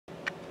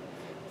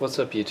What's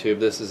up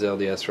YouTube, this is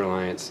LDS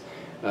Reliance.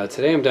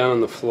 Today I'm down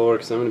on the floor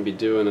because I'm going to be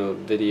doing a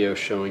video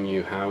showing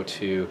you how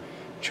to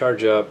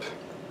charge up.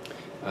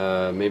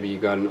 Maybe you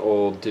got an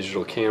old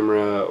digital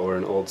camera or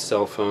an old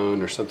cell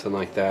phone or something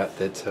like that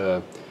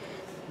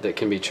that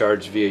can be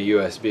charged via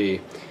USB.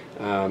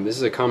 This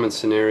is a common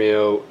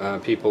scenario.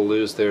 People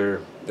lose their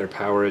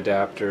power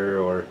adapter,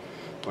 or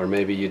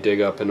maybe you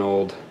dig up an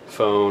old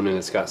phone and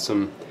it's got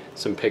some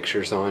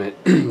pictures on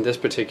it. This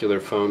particular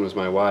phone was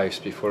my wife's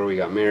before we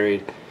got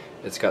married.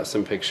 It's got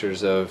some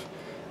pictures of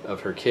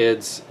her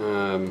kids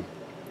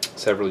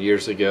several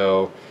years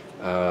ago.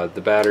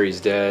 The battery's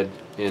dead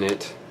in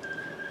it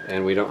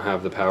and we don't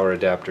have the power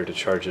adapter to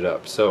charge it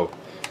up. So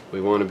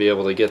we want to be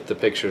able to get the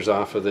pictures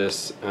off of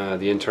this,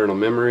 the internal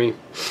memory.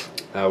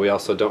 We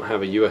also don't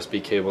have a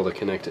USB cable to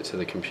connect it to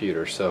the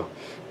computer, so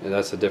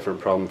that's a different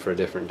problem for a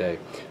different day.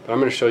 But I'm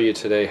going to show you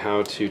today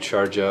how to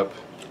charge up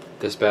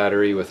this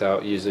battery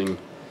without using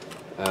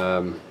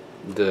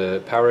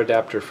the power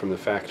adapter from the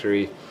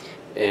factory,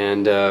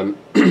 and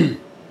and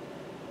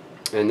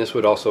this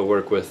would also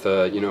work with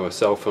you know, a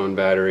cell phone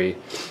battery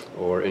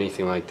or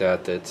anything like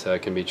that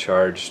that can be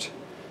charged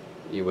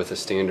with a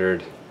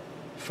standard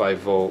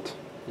 5-volt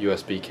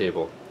USB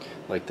cable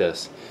like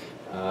this.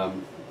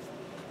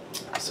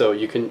 So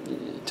you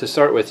can, to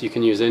start with, you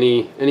can use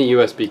any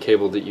USB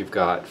cable that you've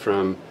got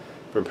from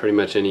pretty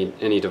much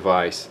any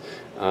device.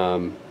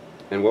 And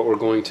what we're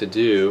going to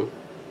do,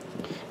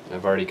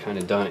 I've already kind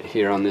of done it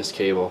here on this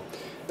cable,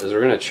 is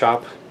we're going to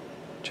chop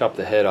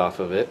the head off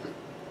of it.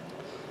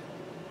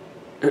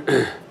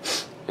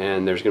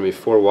 And there's going to be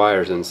 4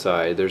 wires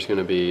inside. There's going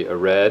to be a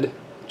red,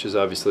 which is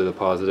obviously the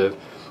positive,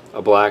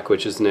 a black,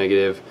 which is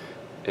negative,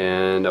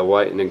 and a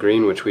white and a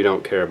green, which we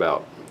don't care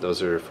about.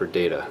 Those are for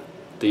data.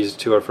 These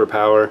 2 are for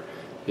power,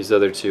 these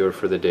other 2 are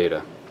for the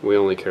data. We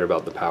only care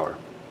about the power.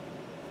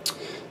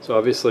 So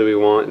obviously we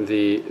want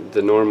the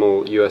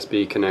normal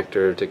USB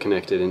connector to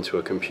connect it into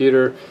a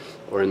computer,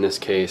 or in this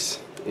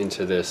case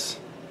into this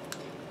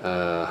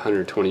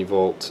 120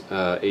 volt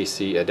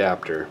AC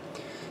adapter,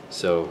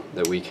 so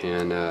that we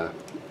can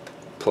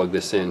plug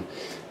this in.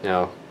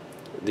 Now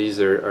these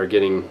are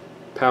getting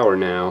power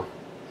now,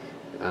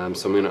 so I'm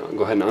going to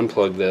go ahead and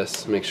unplug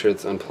this, make sure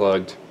it's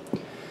unplugged.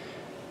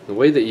 The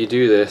way that you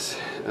do this,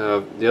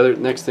 the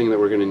next thing that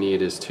we're going to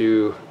need is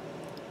 2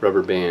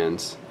 rubber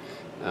bands.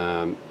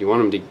 You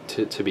want them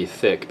to be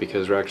thick,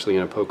 because we're actually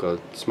going to poke a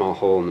small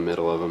hole in the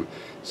middle of them,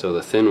 so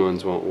the thin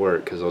ones won't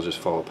work because they'll just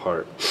fall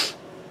apart.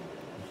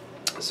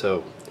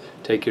 So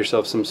take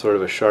yourself some sort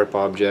of a sharp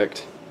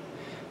object,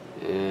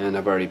 and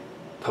I've already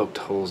poked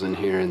holes in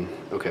here, and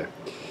okay,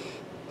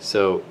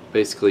 so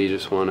basically you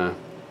just want to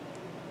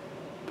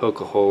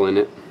poke a hole in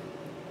it,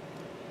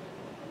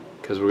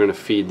 because we're going to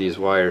feed these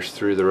wires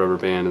through the rubber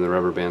band, and the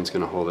rubber band's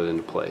going to hold it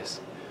into place.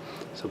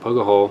 So poke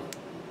a hole,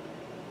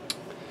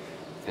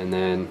 and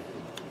then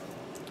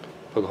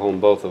poke a hole in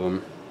both of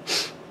them,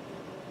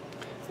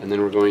 and then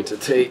we're going to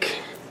take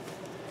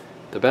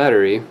the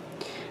battery,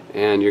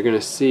 and you're going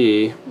to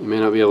see, you may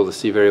not be able to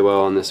see very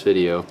well on this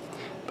video,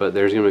 but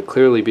there's going to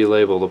clearly be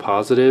labeled a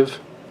positive,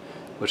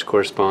 which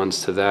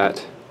corresponds to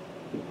that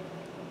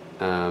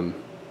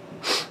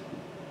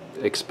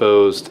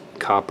exposed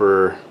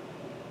copper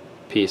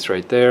piece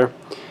right there,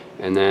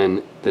 and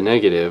then the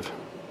negative,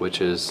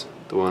 which is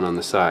the one on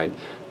the side.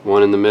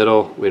 One in the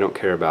middle we don't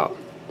care about.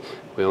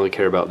 We only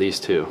care about these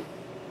 2,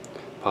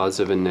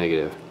 positive and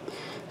negative.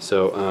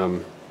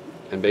 So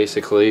and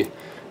basically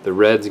the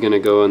red's going to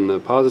go on the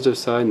positive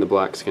side and the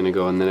black's going to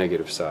go on the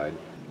negative side.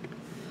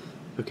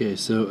 Okay,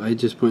 so I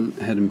just went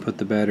ahead and put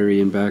the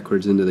battery in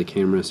backwards into the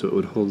camera so it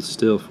would hold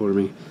still for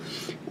me.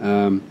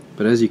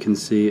 But as you can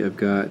see, I've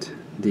got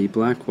the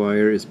black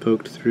wire is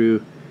poked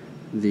through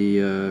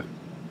the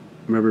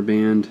rubber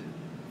band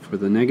for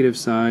the negative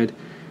side,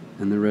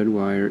 and the red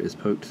wire is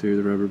poked through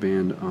the rubber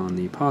band on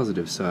the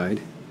positive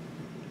side,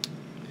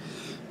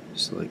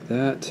 just like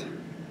that.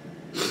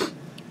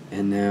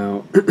 And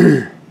now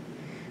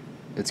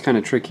it's kind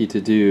of tricky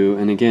to do,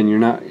 and again, you're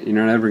not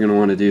ever going to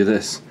want to do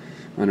this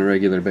on a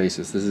regular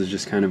basis. This is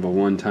just kind of a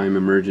one-time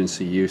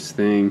emergency use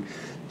thing,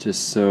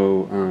 just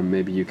so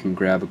maybe you can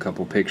grab a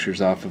couple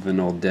pictures off of an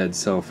old dead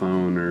cell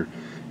phone, or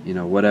you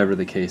know, whatever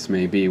the case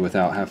may be,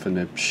 without having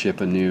to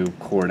ship a new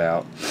cord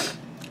out.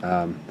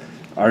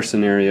 Our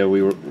scenario,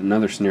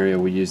 another scenario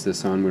we used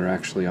this on, we were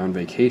actually on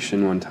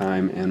vacation one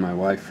time, and my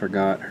wife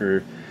forgot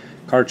her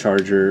car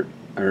charger,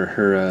 or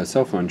her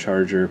cell phone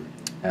charger,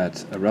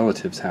 at a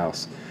relative's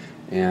house,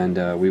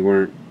 and we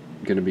weren't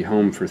going to be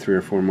home for 3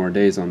 or 4 more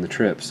days on the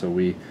trip, so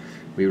we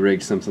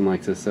rigged something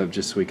like this up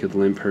just so we could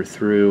limp her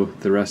through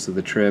the rest of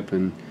the trip,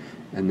 and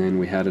then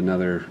we had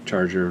another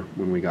charger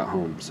when we got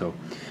home. So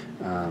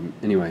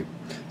anyway,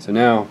 so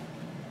now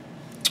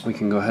we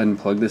can go ahead and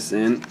plug this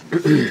in.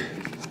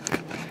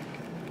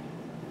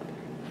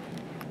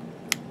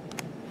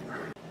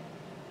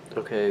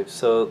 Okay,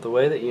 so the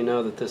way that you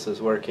know that this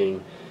is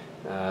working,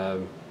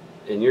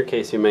 in your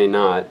case you may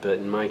not, but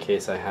in my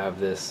case I have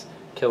this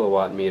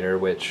kilowatt meter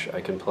which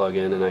I can plug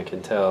in, and I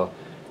can tell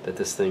that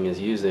this thing is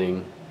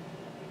using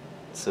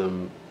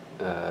some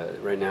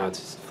Right now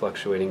it's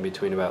fluctuating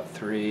between about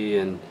 3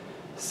 and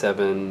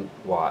 7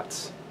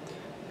 watts,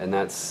 and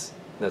that's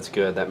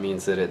good. That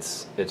means that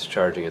it's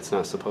charging. It's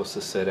not supposed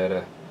to sit at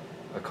a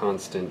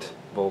constant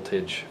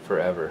voltage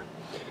forever.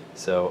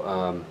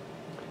 So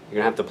you're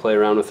gonna have to play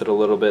around with it a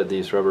little bit.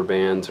 These rubber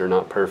bands are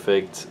not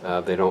perfect.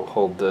 They don't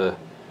hold the.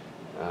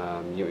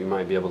 You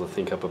might be able to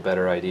think up a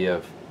better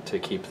idea to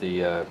keep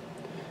the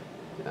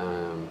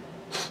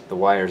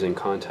wires in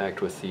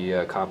contact with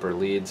the copper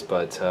leads,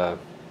 but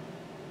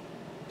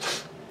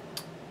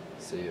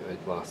see, I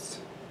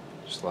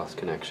just lost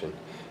connection.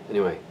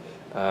 Anyway,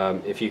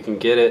 if you can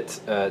get it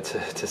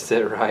to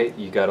sit right,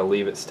 you got to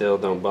leave it still.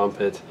 Don't bump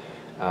it.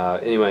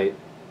 Anyway,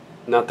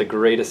 not the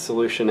greatest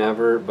solution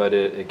ever, but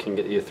it can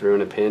get you through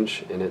in a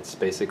pinch, and it's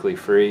basically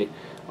free.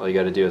 All you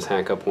got to do is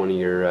hack up one of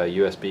your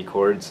USB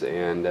cords,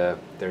 and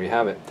there you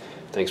have it.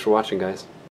 Thanks for watching, guys.